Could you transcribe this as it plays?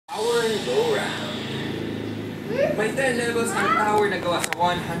go round. May 10 levels ang tower na gawa sa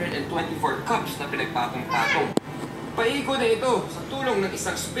 124 cups na pinagpatong-patong. Paikot na ito sa tulong ng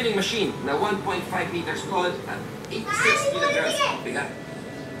isang spinning machine na 1.5 meters tall at 86 kilograms ang bigat.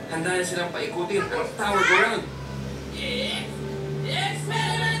 Handa na silang paikutin ang tower go round.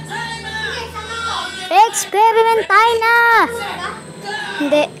 Experiment time na! Experiment time na!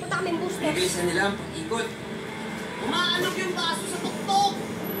 Hindi. Bilisan nila ang pag-ikot. Umaalog yung baso sa tuktok!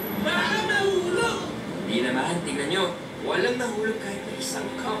 Baka mahulog! Di naman, tingnan nyo. Walang nahulog kahit na isang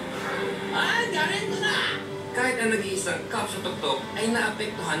cup. Garin ko na! Kahit ang nag-iisang cup sa tuktok ay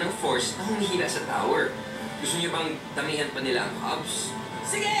naapektuhan ng force na humihila sa tower. Gusto nyo bang damihan pa nila ang cups?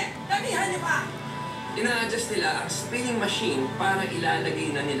 Sige! Damihan niyo pa! Ina-adjust nila ang spinning machine para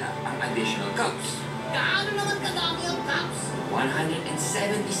ilalagay na nila ang additional cups. Gaano naman kadami ang cups?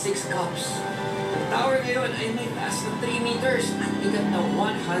 176 cups. Ang tower ngayon ay may taas na 3 meters at bigat na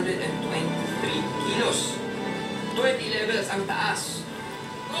 123 kilos. 20 levels ang taas.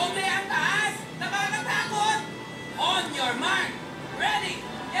 Doble ang taas! Nakakatakot! On your mark! Ready!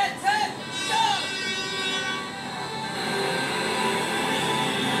 Get set! Go!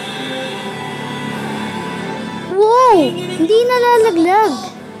 Wow! Hindi nalalaglag.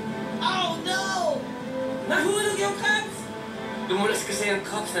 Oh no! Nahulog yung cups! Dumulas kasi ang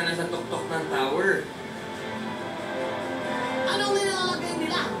cups na nasa tuktok ng tower. Anong nilalagay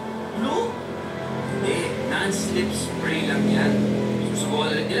nila? Blue? Hindi, non-slip spray lang yan.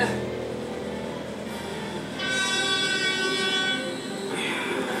 Susubukan ulit nila.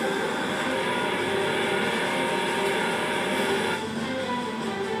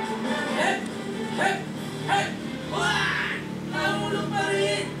 Nahulog pa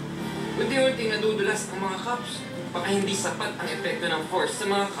rin! Unti-unting nadudulas ang mga cups. Baka hindi sapat ang epekto ng force sa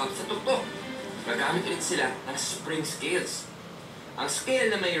mga cups sa tuktok. Gagamit ulit sila ng spring scales. Ang scale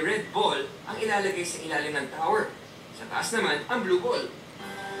na may red ball ang ilalagay sa ilalim ng tower. Sa taas naman ang blue ball.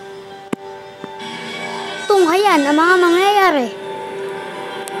 Tunghayan ang mga mangyayari.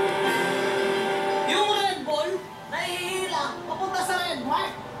 Yung red ball, nahihila papunta sa red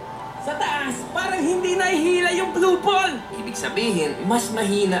mark. Sa taas, parang hindi nahihila yung blue ball. Ibig sabihin, mas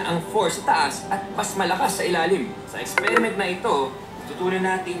mahina ang force sa taas at mas malakas sa ilalim. Sa experiment na ito, tutunan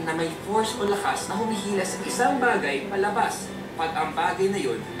natin na may force o lakas na humihila sa isang bagay palabas pag ang bagay na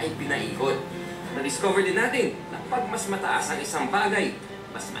yun ay pinaikot. Na-discover din natin na pag mas mataas ang isang bagay,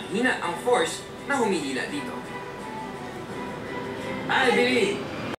 mas mahina ang force na humihila dito. I believe!